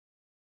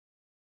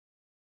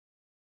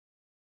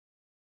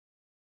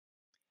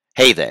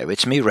Hey there,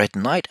 it's me Red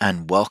Knight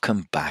and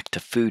welcome back to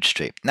Food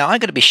Street. Now I'm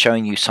going to be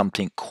showing you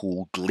something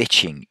called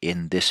glitching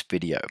in this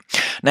video.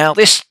 Now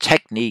this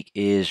technique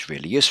is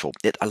really useful.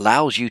 It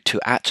allows you to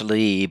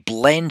actually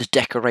blend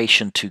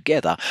decoration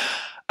together,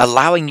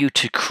 allowing you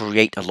to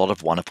create a lot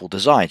of wonderful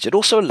designs. It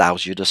also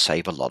allows you to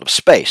save a lot of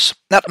space.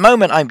 Now, at the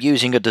moment I'm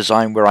using a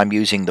design where I'm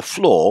using the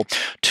floor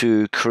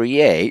to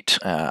create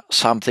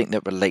something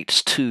that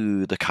relates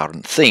to the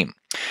current theme.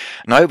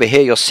 Now over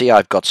here you'll see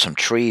I've got some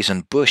trees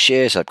and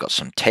bushes, I've got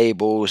some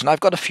tables, and I've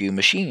got a few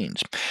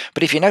machines.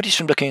 But if you notice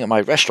from looking at my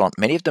restaurant,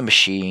 many of the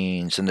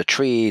machines and the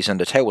trees and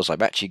the tables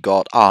I've actually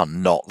got are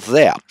not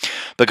there,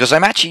 because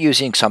I'm actually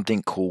using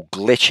something called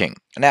glitching.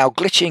 Now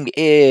glitching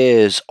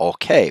is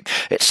okay.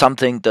 It's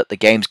something that the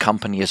games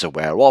company is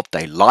aware of,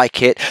 they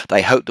like it,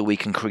 they hope that we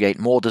can create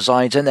more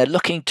designs, and they're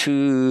looking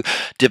to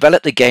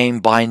develop the game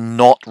by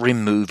not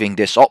removing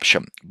this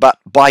option, but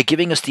by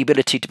giving us the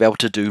ability to be able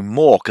to do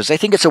more, because they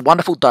think it's a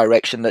wonderful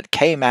direction that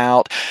came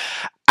out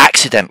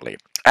accidentally.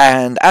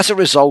 And as a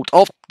result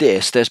of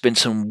this, there's been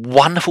some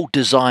wonderful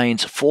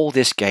designs for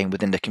this game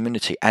within the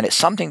community, and it's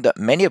something that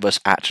many of us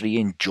actually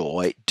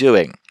enjoy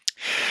doing.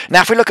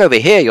 Now if we look over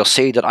here, you'll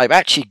see that I've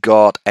actually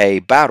got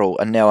a barrel,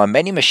 and there are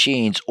many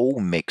machines all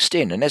mixed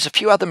in, and there's a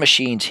few other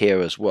machines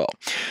here as well.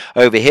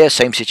 Over here,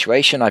 same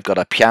situation, I've got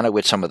a piano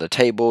with some of the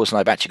tables, and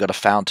I've actually got a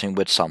fountain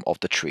with some of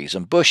the trees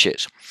and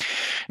bushes.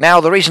 Now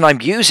the reason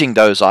I'm using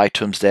those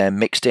items there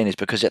mixed in is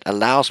because it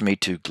allows me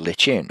to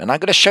glitch in, and I'm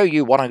going to show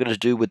you what I'm going to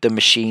do with the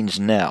machines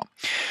now.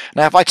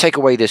 Now if I take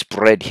away this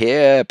bread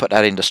here, put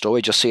that into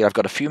storage, you'll see I've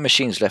got a few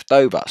machines left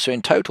over, so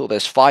in total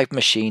there's 5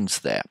 machines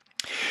there.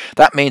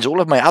 That means all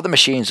of my other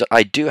machines that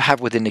I do have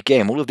within the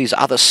game, all of these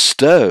other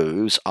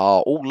stoves,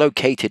 are all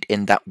located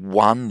in that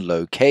one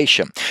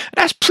location. And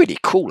that's pretty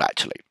cool,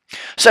 actually.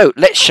 So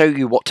let's show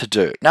you what to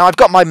do. Now I've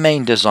got my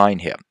main design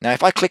here. Now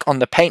if I click on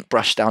the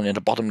paintbrush down in the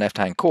bottom left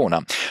hand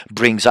corner,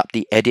 brings up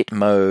the edit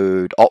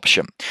mode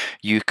option.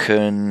 You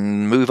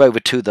can move over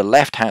to the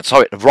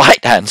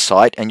right hand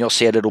side, and you'll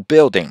see a little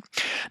building.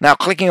 Now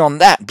clicking on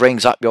that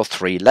brings up your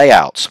 3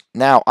 layouts.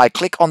 Now I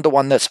click on the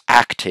one that's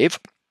active.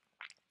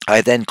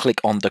 I then click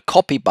on the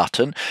copy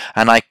button,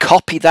 and I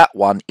copy that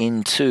one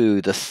into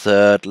the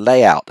 3rd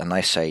layout, and I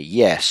say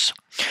yes.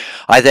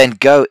 I then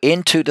go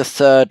into the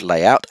 3rd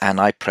layout and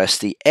I press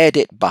the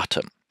edit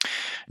button.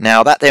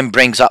 Now that then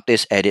brings up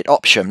this edit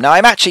option. Now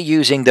I'm actually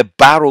using the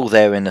barrel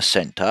there in the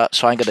center,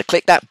 so I'm going to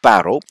click that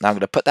barrel. Now I'm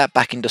going to put that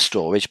back into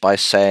storage by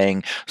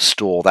saying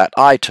store that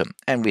item,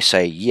 and we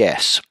say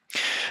yes.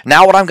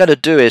 Now what I'm going to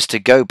do is to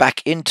go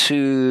back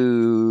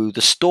into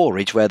the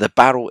storage where the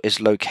barrel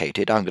is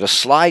located. I'm going to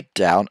slide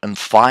down and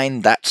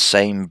find that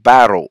same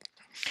barrel.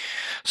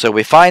 So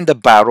we find the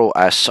barrel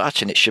as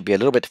such, and it should be a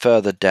little bit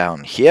further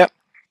down here.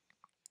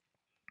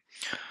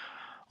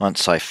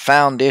 Once I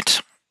found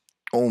it,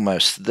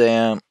 almost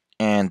there,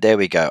 and there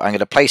we go. I'm going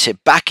to place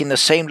it back in the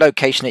same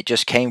location it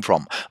just came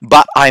from,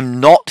 but I'm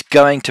not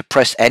going to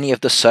press any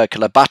of the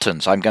circular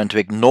buttons. I'm going to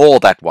ignore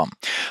that one.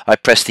 I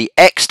press the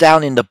X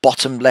down in the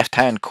bottom left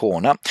hand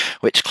corner,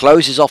 which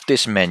closes off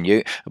this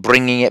menu,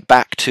 bringing it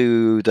back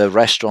to the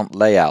restaurant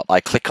layout. I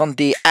click on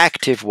the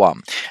active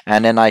one,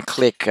 and then I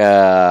click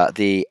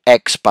the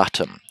X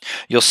button.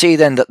 You'll see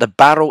then that the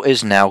barrel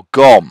is now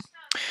gone,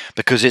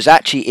 because it's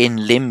actually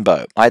in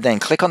limbo. I then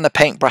click on the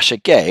paintbrush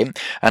again,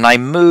 and I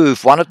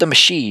move one of the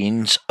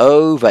machines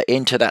over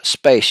into that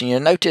space, and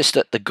you'll notice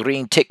that the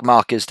green tick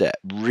mark is there.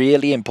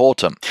 Really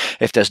important.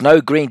 If there's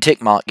no green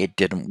tick mark, it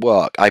didn't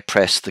work. I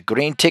press the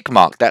green tick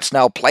mark. That's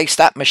now placed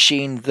that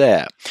machine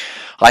there.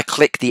 I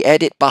click the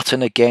edit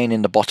button again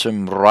in the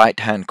bottom right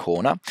hand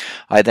corner.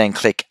 I then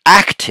click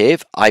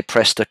active. I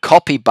press the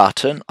copy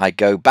button. I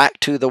go back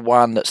to the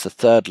one that's the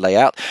 3rd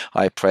layout.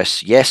 I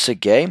press yes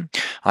again.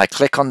 I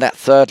click on that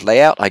 3rd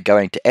layout. I go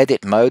into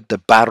edit mode. The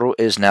barrel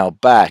is now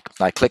back.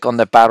 I click on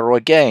the barrel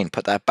again,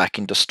 put that back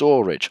into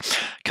storage.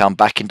 Come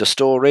back into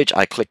storage.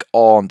 I click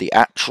on the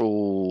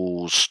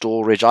actual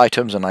storage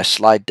items, and I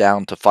slide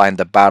down to find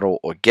the barrel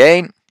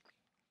again.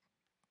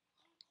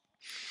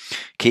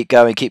 Keep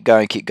going, keep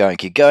going, keep going,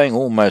 keep going,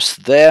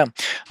 almost there.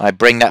 I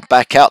bring that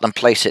back out and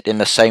place it in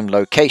the same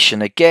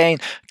location again.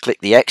 Click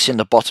the X in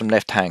the bottom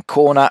left hand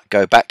corner,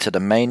 go back to the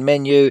main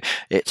menu.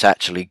 It's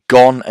actually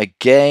gone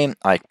again.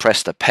 I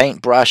press the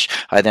paintbrush.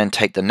 I then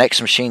take the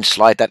next machine,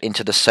 slide that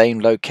into the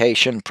same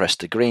location, press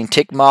the green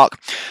tick mark,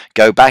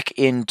 go back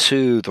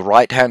into the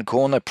right hand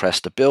corner, press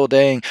the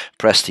building,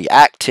 press the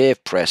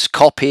active, press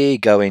copy,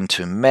 go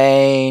into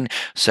main,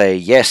 say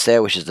yes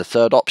there, which is the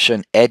 3rd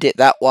option, edit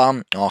that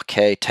one.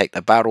 Okay, take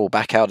the barrel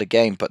back out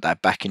again, put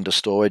that back into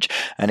storage,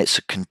 and it's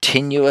a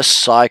continuous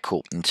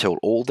cycle until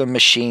all the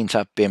machines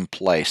have been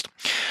placed.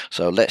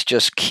 So let's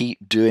just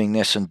keep doing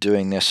this and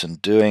doing this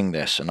and doing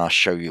this, and I'll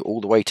show you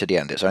all the way to the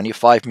end. There's only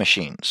 5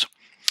 machines.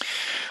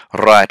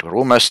 Right, we're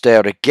almost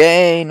there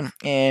again,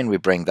 and we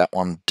bring that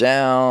one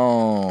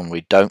down.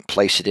 We don't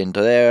place it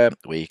into there.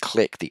 We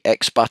click the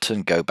X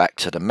button, go back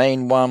to the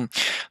main one,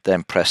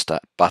 then press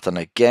that button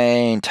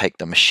again, take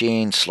the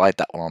machine, slide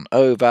that one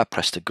over,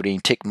 press the green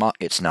tick mark.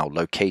 It's now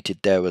located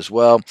there as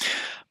well.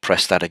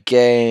 press that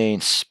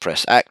again,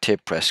 press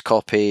active, press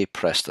copy,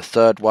 press the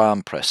third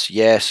one, press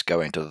yes,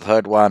 go into the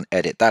third one,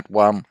 edit that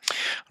one.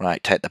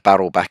 Right, take the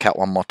barrel back out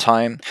one more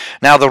time.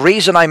 Now the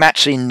reason I'm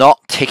actually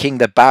not ticking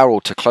the barrel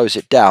to close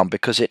it down,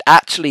 because it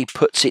actually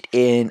puts it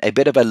in a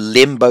bit of a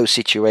limbo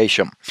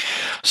situation.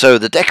 So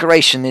the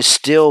decoration is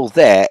still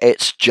there,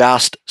 it's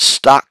just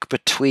stuck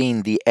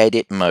between the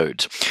edit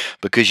modes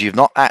because you've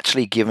not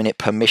actually given it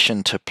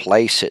permission to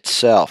place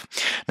itself.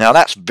 Now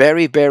that's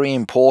very, very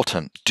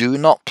important. Do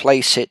not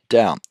place it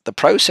down. The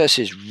process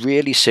is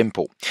really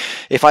simple.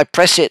 If I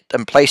press it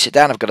and place it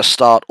down, I've got to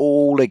start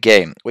all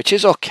again, which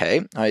is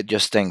okay. I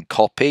just then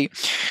copy.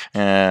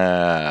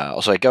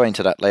 Also, I go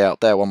into that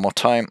layout there one more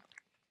time.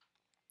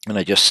 And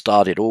I just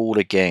start it all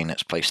again.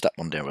 Let's place that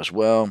one there as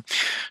well.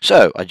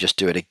 So I just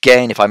do it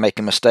again. If I make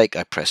a mistake,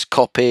 I press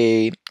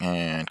copy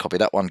and copy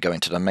that one, go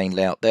into the main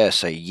layout there,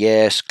 say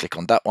yes, click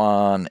on that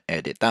one,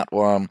 edit that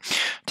one,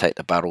 take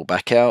the barrel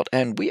back out,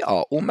 and we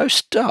are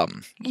almost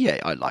done. Yeah,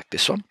 I like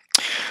this one.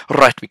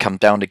 Right, we come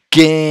down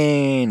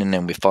again, and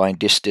then we find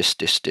this.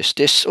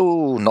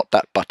 Oh, not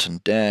that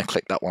button there.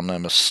 Click that one, no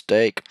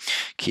mistake.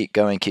 Keep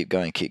going, keep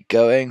going, keep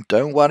going.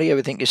 Don't worry,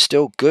 everything is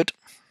still good.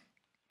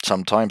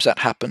 Sometimes that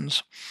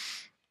happens.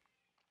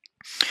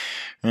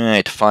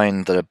 Right,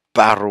 find the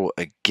barrel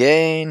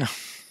again.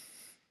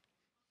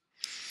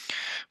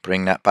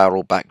 Bring that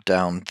barrel back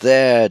down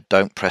there.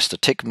 Don't press the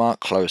tick mark.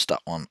 Close that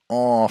one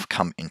off.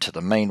 Come into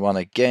the main one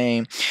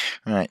again.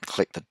 Right,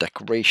 click the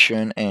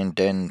decoration and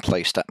then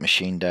place that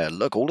machine there.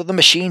 Look, all of the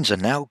machines are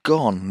now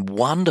gone.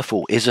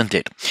 Wonderful, isn't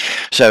it?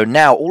 So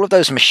now all of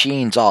those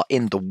machines are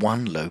in the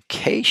one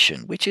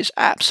location, which is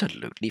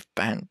absolutely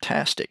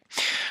fantastic.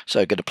 So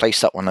I'm going to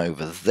place that one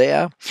over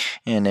there,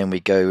 and then we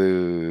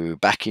go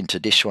back into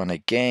this one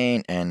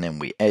again, and then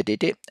we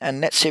edit it, and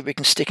let's see if we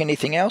can stick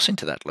anything else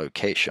into that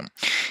location.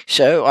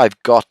 So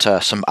I've got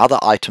some other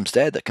items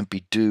there that can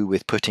be do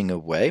with putting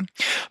away,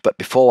 but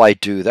before I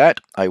do that,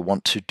 I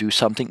want to do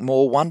something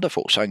more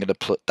wonderful. So I'm going to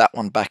put that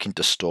one back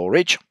into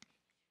storage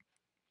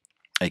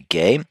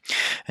again,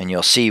 and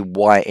you'll see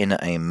why in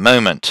a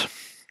moment.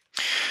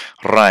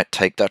 Right,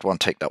 take that one,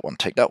 take that one,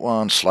 take that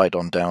one, slide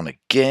on down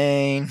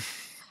again.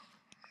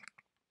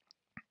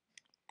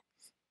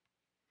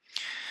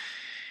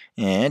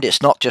 And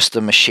it's not just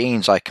the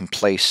machines I can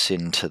place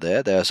into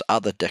there, there's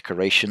other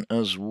decoration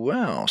as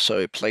well.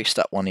 So place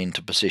that one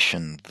into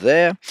position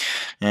there,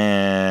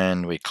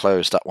 and we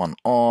close that one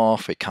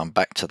off, we come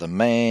back to the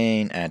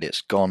main, and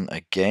it's gone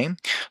again.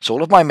 So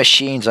all of my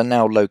machines are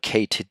now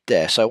located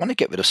there, so I want to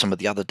get rid of some of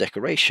the other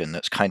decoration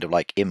that's kind of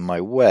like in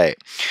my way.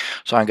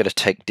 So I'm going to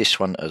take this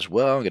one as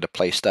well, I'm going to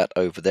place that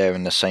over there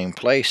in the same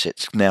place,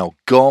 it's now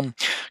gone.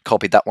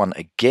 Copy that one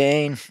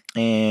again,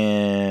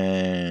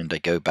 and I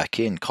go back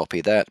in,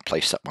 copy that,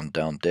 place that one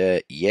down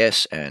there,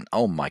 yes, and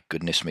oh my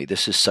goodness me,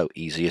 this is so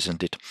easy,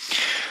 isn't it?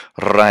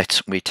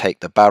 Right, we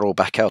take the barrel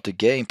back out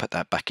again, put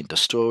that back into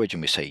storage,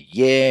 and we say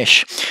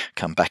yes,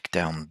 come back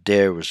down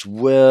there as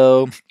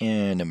well,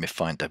 and then we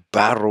find the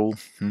barrel.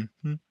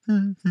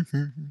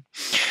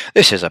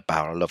 This is a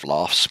barrel of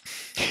laughs.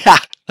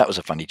 Ha! That was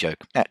a funny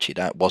joke. Actually,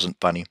 that wasn't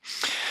funny.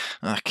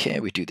 Okay,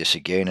 we do this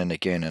again and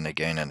again and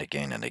again and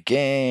again and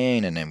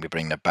again, and then we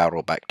bring the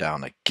barrel back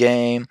down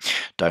again.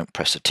 Don't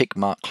press the tick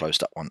mark, close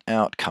that one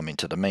out, come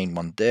into the main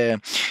one there,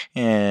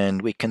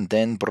 and we can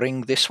then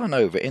bring this one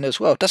over in as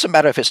well. It doesn't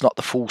matter if it's not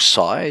the full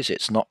size,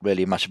 it's not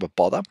really much of a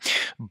bother,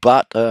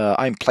 but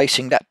I'm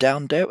placing that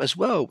down there as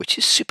well, which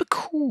is super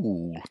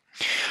cool.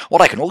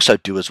 What I can also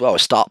do as well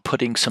is start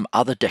putting some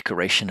other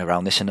decoration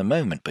around this in a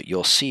moment, but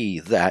you'll see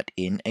that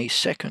in a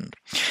second.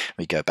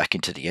 We go back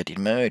into the edit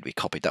mode, we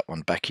copy that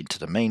one back into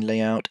the main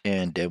layout,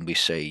 and then we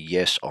say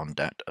yes on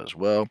that as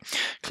well.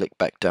 Click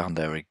back down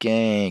there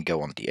again,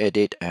 go on the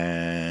edit,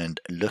 and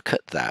look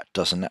at that.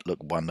 Doesn't that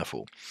look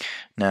wonderful?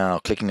 Now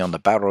clicking on the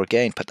barrel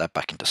again, put that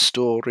back into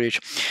storage,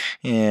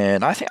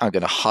 and I think I'm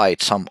going to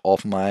hide some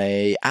of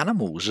my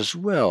animals as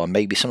well, and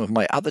maybe some of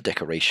my other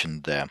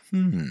decoration there.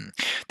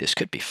 This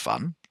could be fun.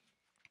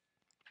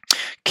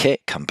 Okay,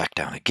 come back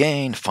down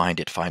again, find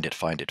it.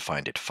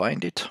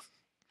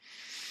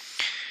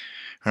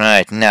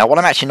 Right, now what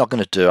I'm actually not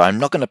going to do, I'm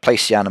not going to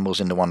place the animals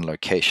into one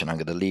location. I'm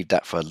going to leave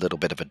that for a little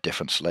bit of a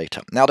difference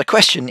later. Now the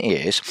question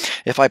is,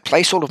 if I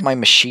place all of my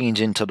machines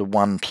into the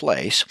one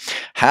place,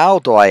 how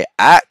do I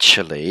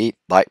actually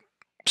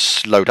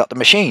load up the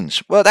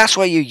machines? Well, that's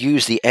where you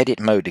use the edit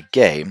mode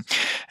again,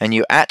 and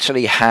you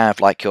actually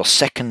have like your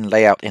second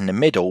layout in the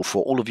middle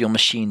for all of your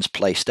machines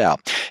placed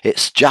out.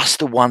 It's just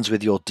the ones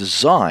with your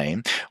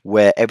design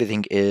where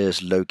everything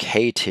is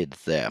located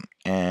there,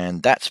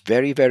 and that's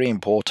very, very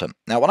important.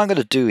 Now what I'm going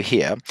to do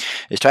here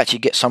is to actually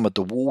get some of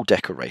the wall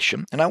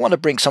decoration, and I want to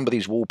bring some of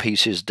these wall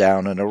pieces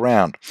down and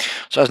around.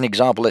 So as an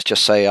example, let's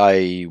just say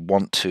I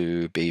want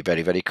to be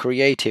very, very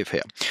creative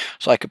here.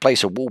 So I could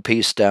place a wall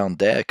piece down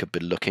there. It could be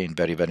looking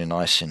very, very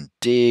nice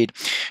indeed.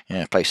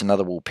 Yeah, place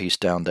another wall piece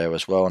down there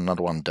as well,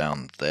 another one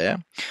down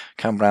there.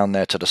 Come round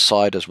there to the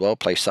side as well,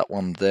 place that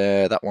one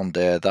there, that one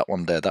there, that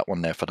one there, that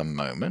one there for the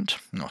moment.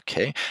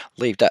 Okay,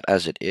 leave that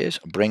as it is.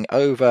 Bring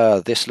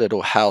over this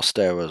little house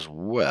there as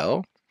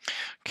well.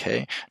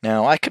 Okay,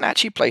 now I can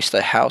actually place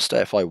the house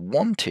there if I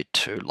wanted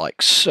to,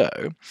 like so.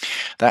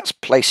 That's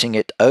placing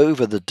it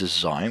over the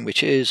design,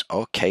 which is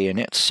okay in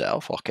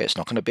itself. Okay, it's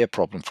not going to be a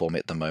problem for me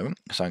at the moment,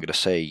 so I'm going to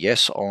say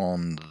yes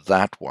on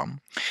that one.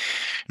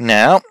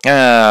 Now,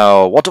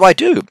 what do I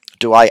do?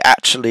 Do I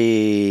actually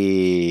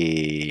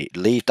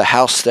leave the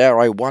house there,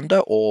 I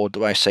wonder, or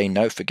do I say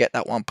no, forget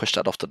that one, push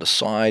that off to the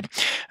side,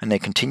 and then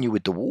continue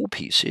with the wall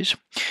pieces?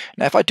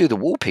 Now, if I do the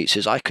wall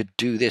pieces, I could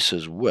do this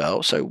as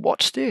well. So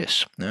what's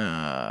this?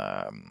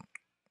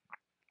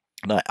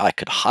 I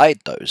could hide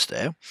those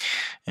there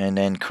and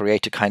then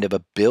create a kind of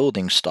a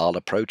building style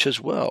approach as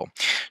well.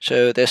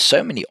 So there's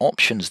so many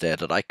options there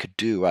that I could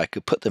do. I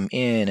could put them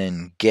in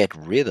and get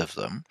rid of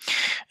them,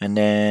 and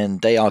then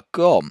they are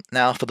gone.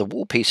 Now for the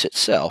wall piece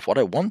itself, what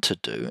I want to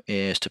do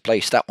is to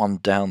place that one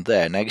down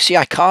there. Now you see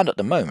I can't at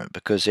the moment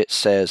because it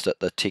says that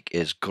the tick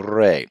is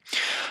grey.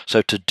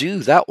 So to do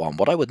that one,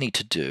 what I would need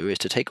to do is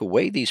to take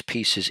away these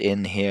pieces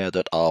in here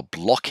that are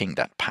blocking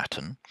that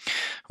pattern.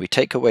 We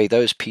take away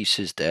those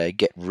pieces there,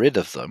 get rid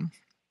of them.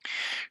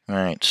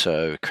 Right,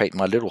 so create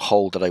my little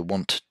hole that I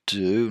want to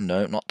do.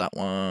 No, not that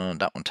one.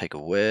 That one take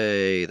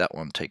away. That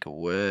one take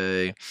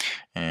away.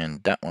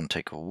 And that one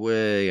take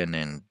away. And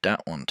then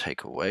that one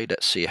take away.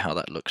 Let's see how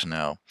that looks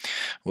now.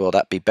 Will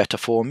that be better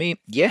for me?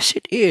 Yes,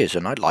 it is.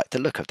 And I like the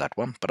look of that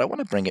one. But I want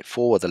to bring it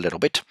forward a little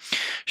bit.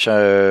 So,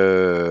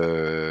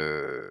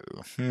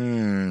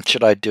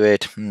 should I do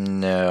it?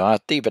 No, I'll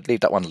leave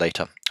that one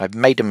later. I've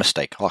made a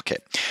mistake. Okay.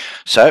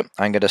 So,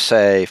 I'm going to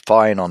say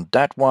fine on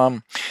that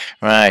one.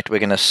 Right, we're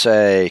going to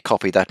say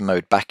copy that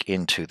mode back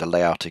into the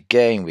layout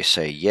again. We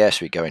say yes,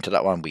 we go into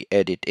that one, we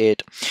edit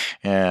it.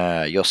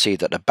 You'll see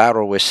that the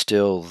barrel is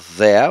still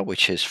there,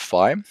 which is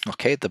fine.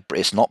 Okay,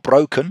 it's not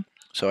broken,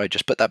 so I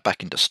just put that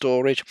back into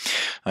storage.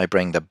 I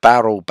bring the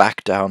barrel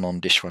back down on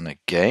this one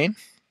again,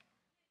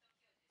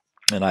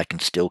 and I can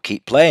still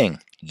keep playing.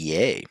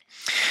 Yay.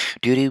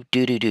 Do do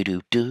do do do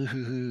do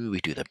do.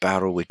 We do the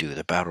barrel, we do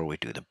the barrel, we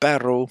do the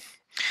barrel.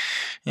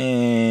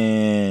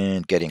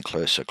 And getting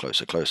closer,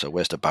 closer, closer.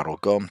 Where's the barrel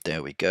gone?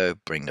 There we go.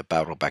 Bring the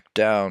barrel back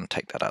down.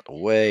 Take that out of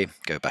the way.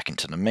 Go back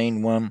into the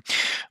main one.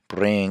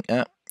 Bring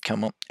up.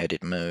 Come on.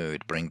 Edit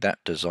mode. Bring that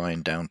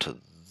design down to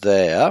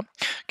there.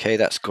 Okay,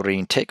 that's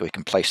green tick. We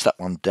can place that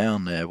one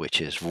down there, which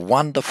is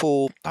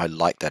wonderful. I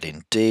like that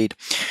indeed.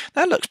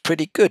 That looks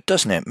pretty good,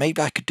 doesn't it? Maybe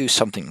I could do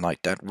something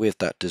like that with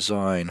that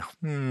design.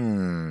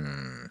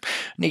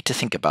 Need to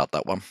think about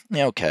that one.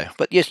 Yeah, okay,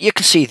 but you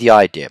can see the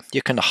idea.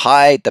 You can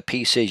hide the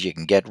pieces, you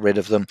can get rid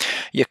of them,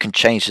 you can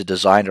change the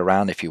design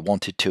around if you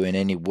wanted to in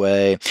any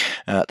way.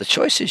 The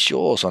choice is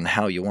yours on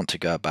how you want to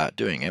go about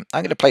doing it.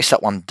 I'm going to place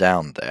that one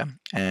down there,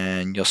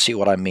 and you'll see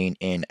what I mean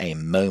in a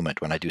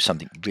moment when I do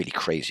something really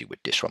crazy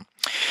with this one.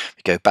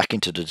 We go back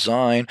into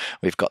design,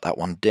 we've got that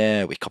one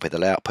there, we copy the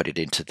layout, put it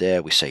into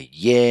there, we say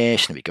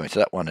yes, and we go into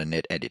that one and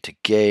edit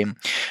again.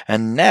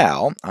 And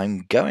now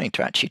I'm going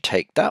to actually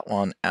take that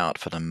one out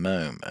for the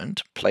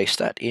moment, place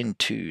that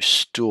into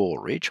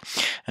storage,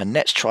 and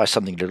let's try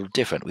something a little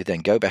different. We then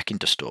go back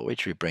into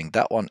storage, we bring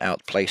that one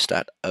out, place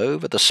that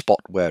over the spot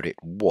where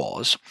it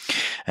was,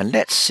 and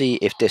let's see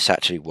if this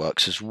actually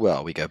works as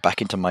well. We go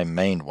back into my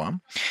main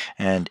one,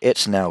 and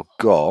it's now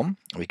gone.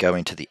 We go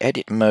into the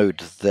edit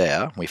mode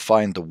there, we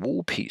find the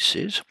wall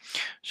pieces,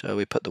 so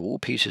we put the wall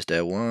pieces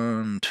there,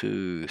 1,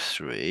 2,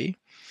 3,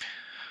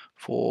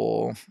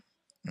 4.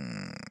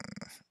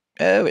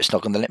 Oh, it's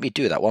not going to let me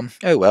do that one.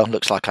 Oh well,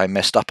 looks like I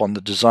messed up on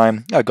the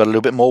design. I've got a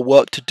little bit more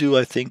work to do,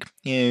 I think.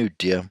 Oh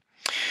dear.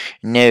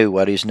 No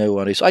worries, no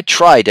worries. I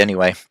tried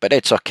anyway, but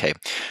it's okay.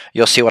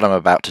 You'll see what I'm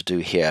about to do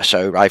here.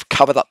 So I've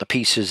covered up the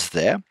pieces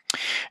there.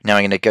 Now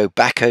I'm going to go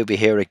back over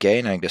here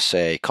again. I'm going to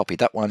say copy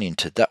that one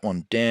into that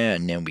one there,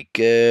 and then we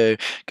go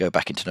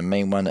back into the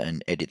main one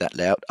and edit that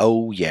layout.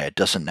 Oh yeah,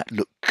 doesn't that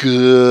look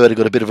good? I've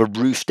got a bit of a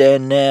roof there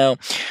now.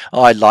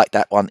 I like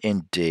that one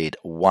indeed.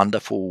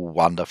 Wonderful,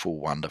 wonderful,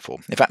 wonderful.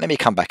 In fact, let me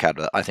come back out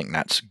of that. I think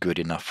that's good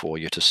enough for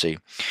you to see.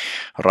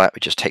 All right, we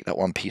just take that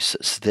one piece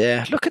that's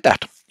there. Look at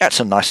that. That's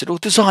a nice little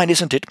design,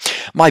 isn't it?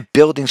 My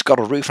building's got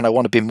a roof and I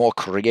want to be more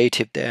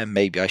creative there.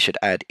 Maybe I should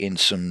add in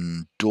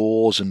some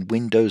doors and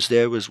windows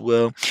there as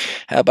well.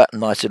 How about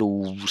nice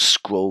little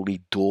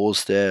scrolly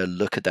doors there?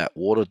 Look at that.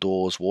 Water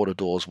doors, water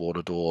doors,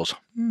 water doors.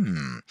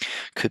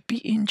 Could be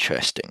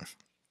interesting.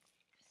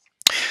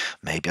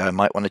 Maybe I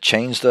might want to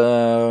change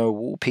the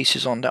wall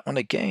pieces on that one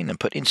again and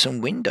put in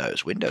some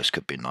windows. Windows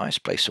could be nice.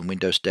 Place some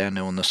windows down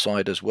there on the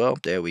side as well.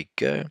 There we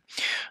go.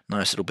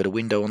 Nice little bit of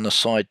window on the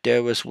side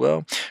there as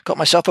well. Got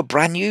myself a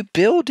brand new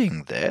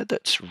building there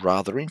that's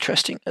rather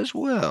interesting as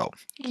well.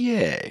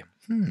 Yay.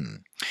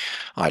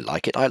 I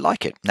like it, I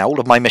like it. Now all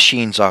of my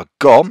machines are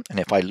gone, and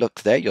if I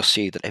look there, you'll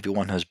see that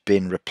everyone has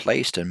been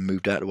replaced and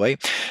moved out of the way,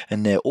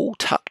 and they're all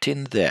tucked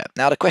in there.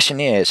 Now the question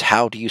is,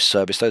 how do you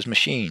service those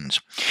machines?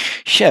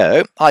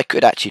 So I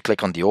could actually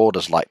click on the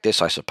orders like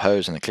this, I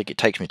suppose, and it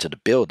takes me to the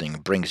building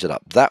and brings it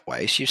up that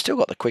way, so you've still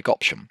got the quick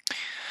option.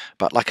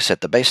 But like I said,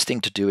 the best thing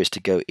to do is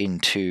to go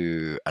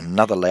into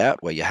another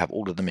layout where you have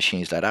all of the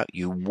machines laid out.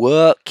 You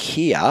work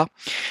here,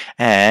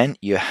 and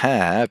you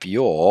have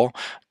your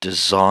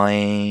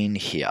design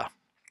here.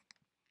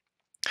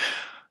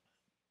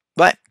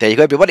 Right, there you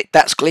go everybody,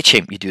 that's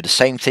glitching. You do the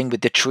same thing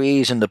with the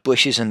trees and the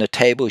bushes and the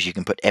tables. You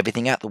can put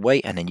everything out the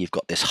way, and then you've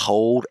got this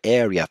whole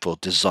area for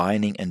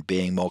designing and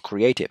being more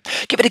creative.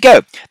 Give it a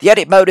go. The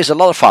edit mode is a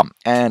lot of fun,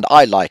 and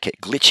I like it.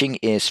 Glitching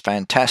is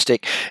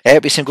fantastic.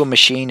 Every single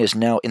machine is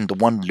now in the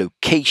one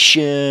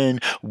location.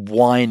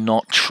 Why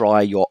not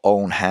try your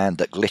own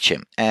hand at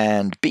glitching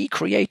and be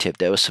creative?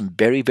 There are some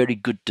very, very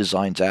good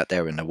designs out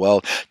there in the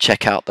world.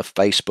 Check out the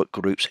Facebook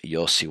groups,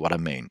 you'll see what I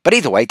mean. But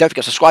either way, don't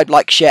forget to subscribe,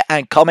 like, share,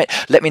 and comment.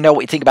 Let me know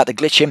what you think about the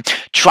glitching.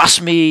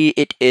 Trust me,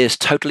 it is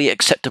totally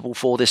acceptable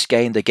for this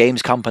game. The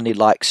games company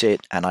likes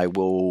it, and I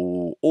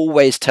will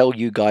always tell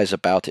you guys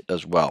about it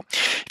as well.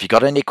 If you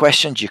got any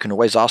questions, you can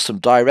always ask them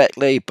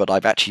directly, but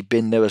I've actually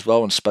been there as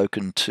well and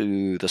spoken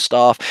to the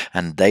staff,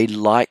 and they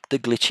like the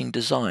glitching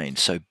design,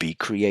 so be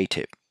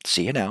creative.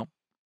 See you now.